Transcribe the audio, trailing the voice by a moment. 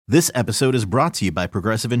This episode is brought to you by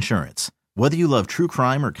Progressive Insurance. Whether you love true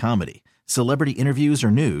crime or comedy, celebrity interviews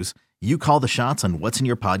or news, you call the shots on what's in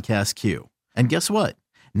your podcast queue. And guess what?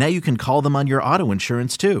 Now you can call them on your auto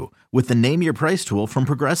insurance too with the Name Your Price tool from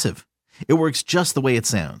Progressive. It works just the way it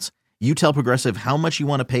sounds. You tell Progressive how much you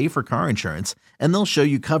want to pay for car insurance, and they'll show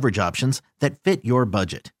you coverage options that fit your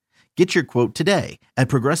budget. Get your quote today at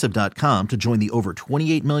Progressive.com to join the over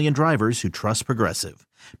 28 million drivers who trust Progressive.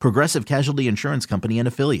 Progressive Casualty Insurance Company and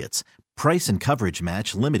Affiliates. Price and coverage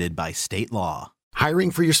match limited by state law. Hiring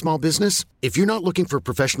for your small business? If you're not looking for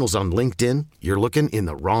professionals on LinkedIn, you're looking in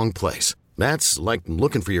the wrong place. That's like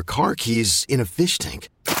looking for your car keys in a fish tank.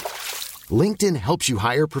 LinkedIn helps you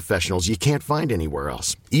hire professionals you can't find anywhere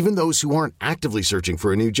else, even those who aren't actively searching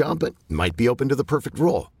for a new job but might be open to the perfect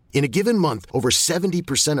role. In a given month, over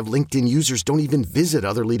 70% of LinkedIn users don't even visit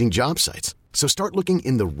other leading job sites. So start looking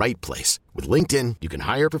in the right place. With LinkedIn, you can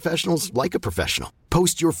hire professionals like a professional.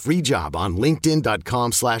 Post your free job on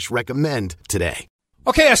linkedin.com/recommend today.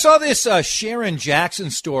 Okay, I saw this Sharon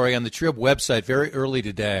Jackson story on the Trib website very early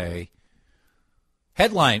today.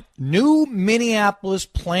 Headline, new Minneapolis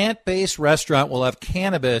plant-based restaurant will have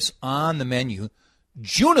cannabis on the menu.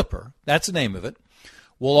 Juniper, that's the name of it,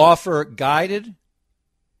 will offer guided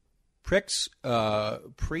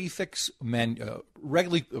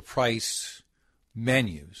regularly priced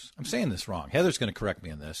menus. I'm saying this wrong. Heather's going to correct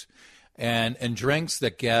me on this. And drinks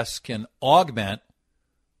that guests can augment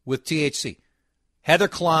with THC. Heather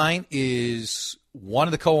Klein is one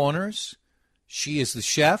of the co-owners. She is the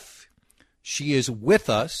chef. She is with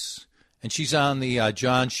us, and she's on the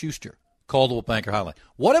John Schuster Coldwell Banker Hotline.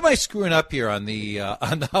 What am I screwing up here on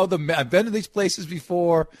how I've been to these places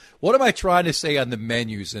before? What am I trying to say on the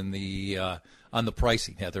menus and on the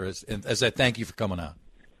pricing, Heather? As I thank you for coming on.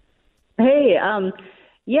 Hey,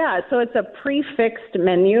 yeah. So it's a prefixed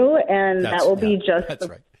menu, and that will be just. That's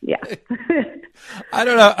right. Yeah. I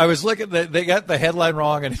don't know. I was looking. They got the headline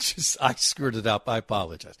wrong, and I screwed it up. I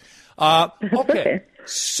apologize. Okay.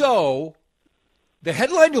 So the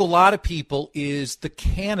headline to a lot of people is the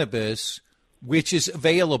cannabis, which is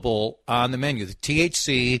available on the menu. The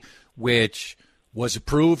THC, which was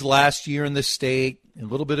approved last year in the state in a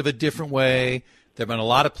little bit of a different way. There have been a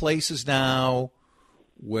lot of places now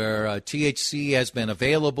where THC has been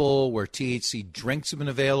available, where THC drinks have been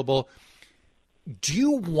available. Do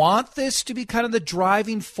you want this to be kind of the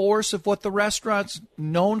driving force of what the restaurant's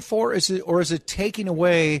known for? Is it taking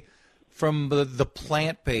away from the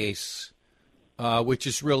plant-based, which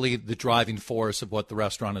is really the driving force of what the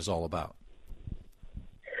restaurant is all about?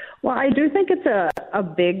 Well, I do think it's a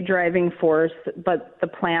big driving force, but the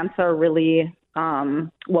plants are really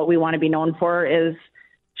what we want to be known for is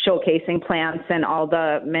showcasing plants and all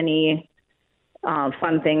the many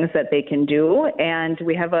fun things that they can do. And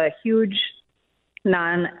we have a huge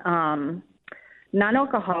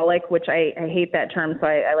non-alcoholic, which I hate that term, so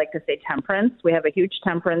I like to say temperance. We have a huge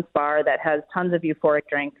temperance bar that has tons of euphoric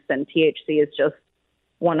drinks, and THC is just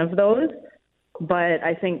one of those. But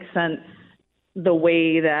I think since the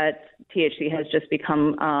way that THC has just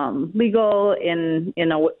become legal in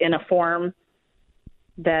a form,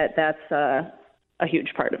 that's a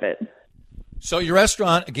huge part of it. So your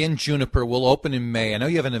restaurant, again, Juniper, will open in May. I know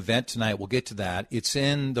you have an event tonight. We'll get to that. It's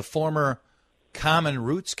in the former Common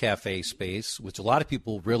Roots Cafe space, which a lot of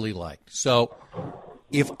people really liked. So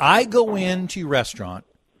if I go into your restaurant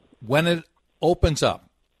when it opens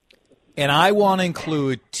up and I want to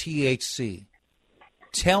include THC,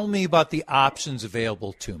 tell me about the options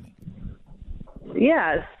available to me.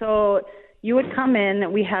 Yeah, so you would come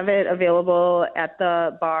in. We have it available at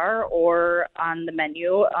the bar or on the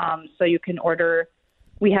menu. So you can order.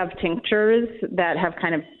 We have tinctures that have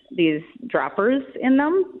kind of these droppers in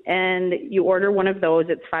them, and you order one of those.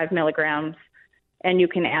 It's 5 milligrams, and you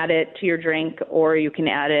can add it to your drink, or you can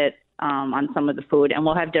add it on some of the food. And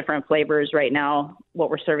we'll have different flavors right now. What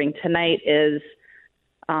we're serving tonight is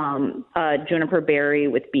a juniper berry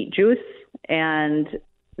with beet juice, and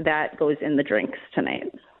that goes in the drinks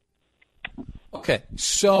tonight. Okay,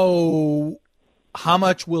 so how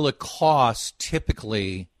much will it cost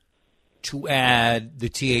typically to add the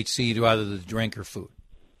THC to either the drink or food?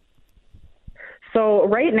 So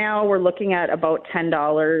right now we're looking at about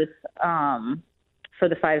 $10 for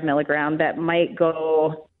the 5 milligram. That might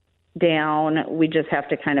go down. We just have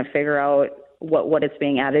to kind of figure out what it's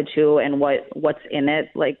being added to and what's in it.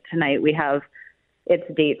 Like tonight we have it's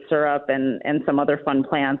date syrup and some other fun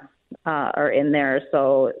plants are in there.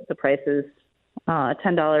 So the price is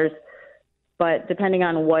 $10. But depending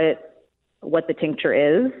on what the tincture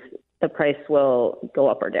is, the price will go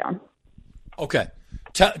up or down. Okay.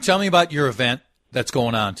 Tell me about your event that's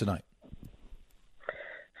going on tonight.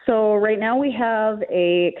 So right now we have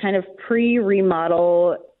a kind of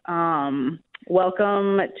pre-remodel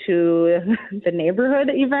welcome to the neighborhood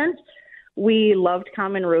event. We loved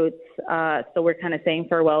Common Roots, so we're kind of saying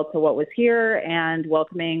farewell to what was here and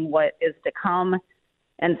welcoming what is to come.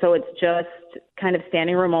 And so it's just kind of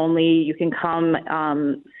standing room only. You can come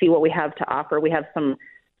see what we have to offer. We have some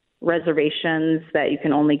reservations that you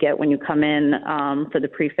can only get when you come in for the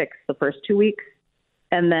prefix the first 2 weeks.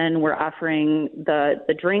 And then we're offering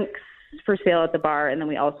the drinks for sale at the bar. And then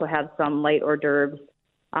we also have some light hors d'oeuvres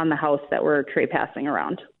on the house that we're tray passing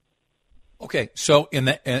around. Okay, so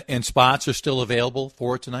and spots are still available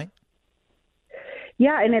for tonight?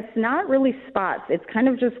 Yeah, and it's not really spots. It's kind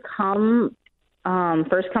of just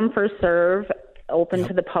first come, first serve, open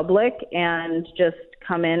to the public, and just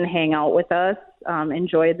come in, hang out with us,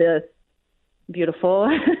 enjoy this beautiful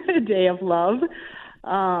day of love.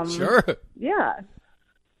 Sure. Yeah.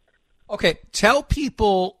 Okay, tell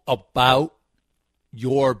people about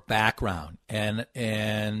your background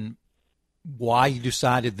and why you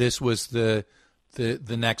decided this was the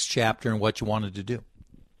next chapter and what you wanted to do.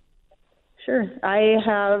 Sure. I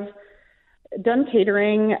have done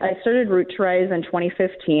catering. I started Root to Rise in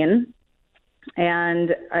 2015,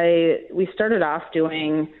 and we started off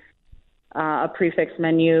doing a prefix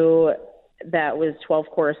menu that was 12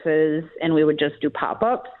 courses, and we would just do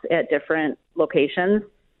pop-ups at different locations.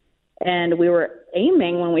 And we were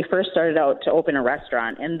aiming when we first started out to open a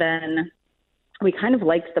restaurant, and then we kind of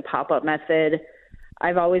liked the pop-up method.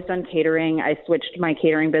 I've always done catering. I switched my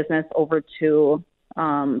catering business over to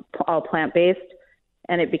all plant-based,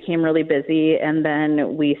 and it became really busy. And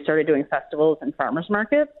then we started doing festivals and farmers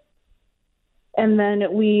markets. And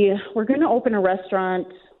then we were going to open a restaurant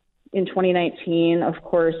in 2019. Of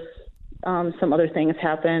course, some other things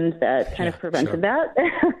happened that kind of prevented that.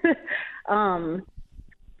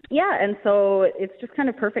 Yeah, and so it's just kind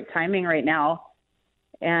of perfect timing right now.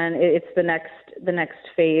 And it's the next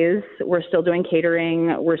phase. We're still doing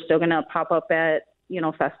catering. We're still going to pop up at,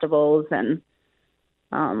 festivals, and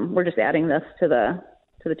we're just adding this to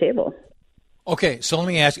the table. Okay, so let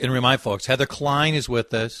me ask and remind folks, Heather Klein is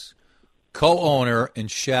with us, co-owner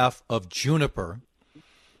and chef of Juniper.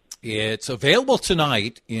 It's available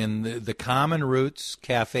tonight in the Common Roots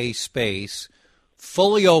Cafe space,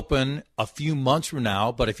 fully open a few months from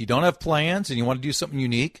now. But if you don't have plans and you want to do something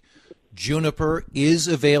unique, Juniper is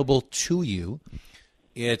available to you.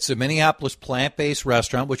 It's a Minneapolis plant-based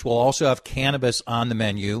restaurant, which will also have cannabis on the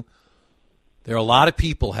menu. There are a lot of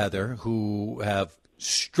people, Heather, who have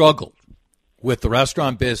struggled with the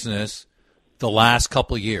restaurant business the last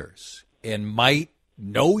couple of years and might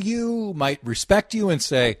know you, might respect you and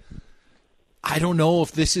say, I don't know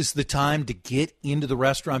if this is the time to get into the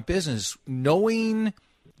restaurant business, knowing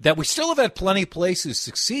that we still have had plenty of places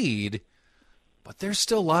succeed, but there's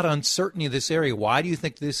still a lot of uncertainty in this area. Why do you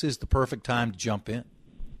think this is the perfect time to jump in?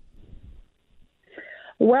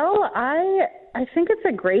 Well, I think it's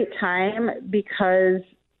a great time because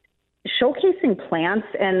showcasing plants,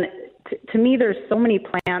 and to me, there's so many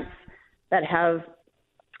plants that have,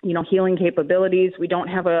 healing capabilities. We don't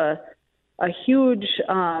have a huge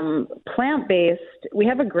plant-based. We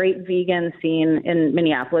have a great vegan scene in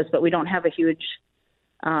Minneapolis, but we don't have a huge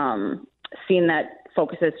scene that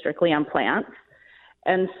focuses strictly on plants.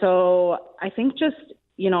 And so I think just,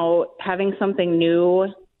 having something new.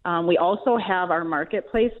 We also have our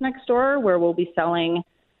marketplace next door where we'll be selling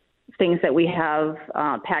things that we have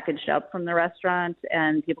packaged up from the restaurant,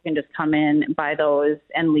 and people can just come in, buy those,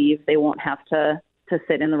 and leave. They won't have to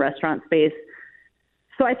sit in the restaurant space.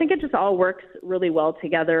 So I think it just all works really well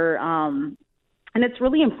together. And it's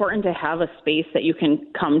really important to have a space that you can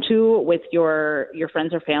come to with your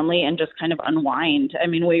friends or family and just kind of unwind. I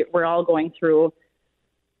mean, we're all going through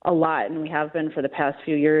a lot, and we have been for the past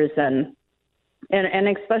few years, and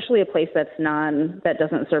especially a place that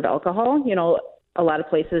doesn't serve alcohol. A lot of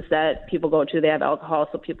places that people go to, they have alcohol,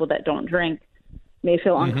 so people that don't drink may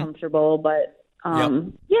feel uncomfortable. But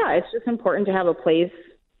yeah, it's just important to have a place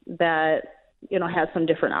that has some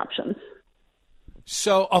different options.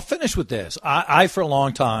 So I'll finish with this. I for a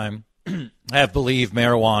long time have believed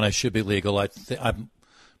marijuana should be legal. I'm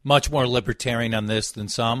much more libertarian on this than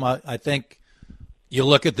some. I think you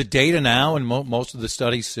look at the data now, and most of the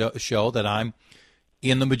studies show that I'm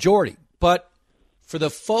in the majority. But for the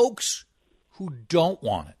folks who don't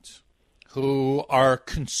want it, who are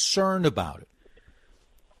concerned about it,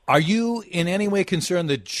 are you in any way concerned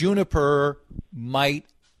that Juniper might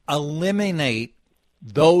eliminate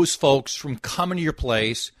those folks from coming to your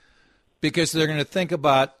place because they're going to think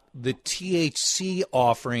about the THC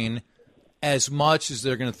offering as much as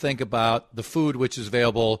they're going to think about the food which is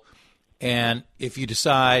available And if you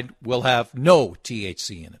decide we'll have no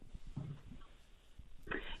THC in it.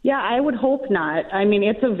 Yeah, I would hope not. I mean,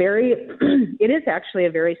 it is actually a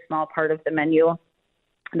very small part of the menu.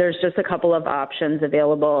 There's just a couple of options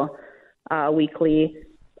available weekly,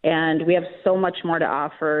 and we have so much more to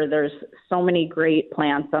offer. There's so many great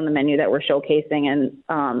plants on the menu that we're showcasing,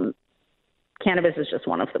 and cannabis is just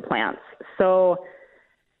one of the plants. So,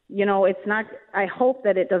 it's not, I hope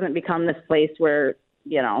that it doesn't become this place where,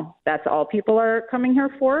 that's all people are coming here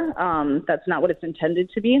for. That's not what it's intended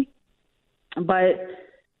to be.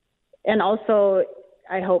 And also,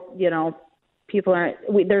 I hope, people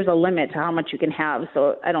there's a limit to how much you can have.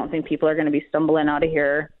 So I don't think people are going to be stumbling out of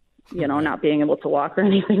here, not being able to walk or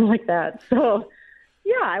anything like that. So,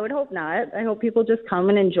 yeah, I would hope not. I hope people just come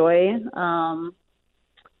and enjoy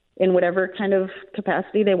in whatever kind of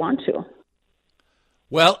capacity they want to.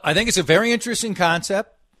 Well, I think it's a very interesting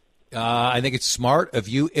concept. I think it's smart of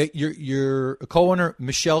you. Your co-owner,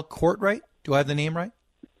 Michelle Courtright. Do I have the name right?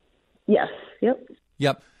 Yes.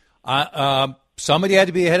 Yep. Somebody had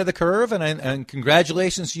to be ahead of the curve, and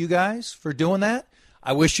congratulations to you guys for doing that.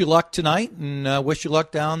 I wish you luck tonight, and wish you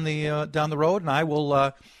luck down the road. And I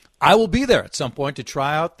will be there at some point to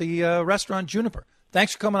try out the restaurant Juniper.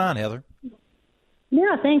 Thanks for coming on, Heather.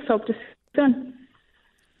 Yeah, thanks. Hope to see you soon.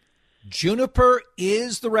 Juniper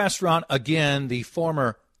is the restaurant. Again, the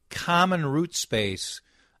former Common Root Space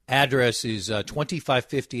address is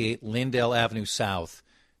 2558 Lyndale Avenue South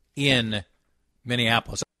in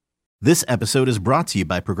Minneapolis. This episode is brought to you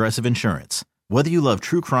by Progressive Insurance. Whether you love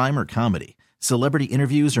true crime or comedy, celebrity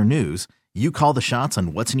interviews or news, you call the shots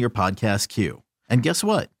on what's in your podcast queue. And guess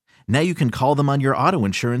what? Now you can call them on your auto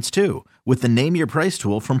insurance too with the Name Your Price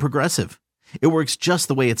tool from Progressive. It works just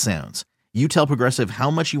the way it sounds. You tell Progressive how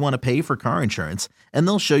much you want to pay for car insurance, and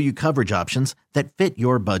they'll show you coverage options that fit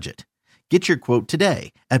your budget. Get your quote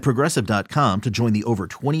today at Progressive.com to join the over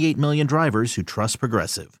 28 million drivers who trust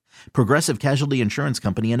Progressive. Progressive Casualty Insurance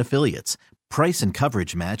Company and Affiliates. Price and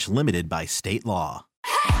coverage match limited by state law.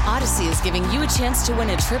 Odyssey is giving you a chance to win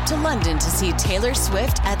a trip to London to see Taylor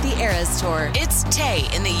Swift at the Eras Tour. It's Tay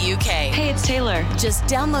in the UK. Hey, it's Taylor. Just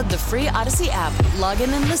download the free Odyssey app, log in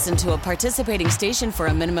and listen to a participating station for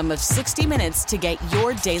a minimum of 60 minutes to get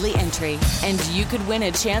your daily entry. And you could win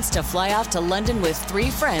a chance to fly off to London with 3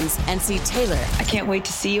 friends and see Taylor. I can't wait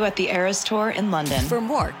to see you at the Eras Tour in London. For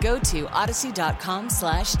more, go to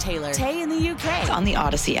odyssey.com/Taylor. Tay in the UK. It's on the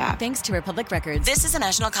Odyssey app. Thanks to Republic Records. This is a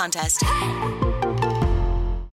national contest.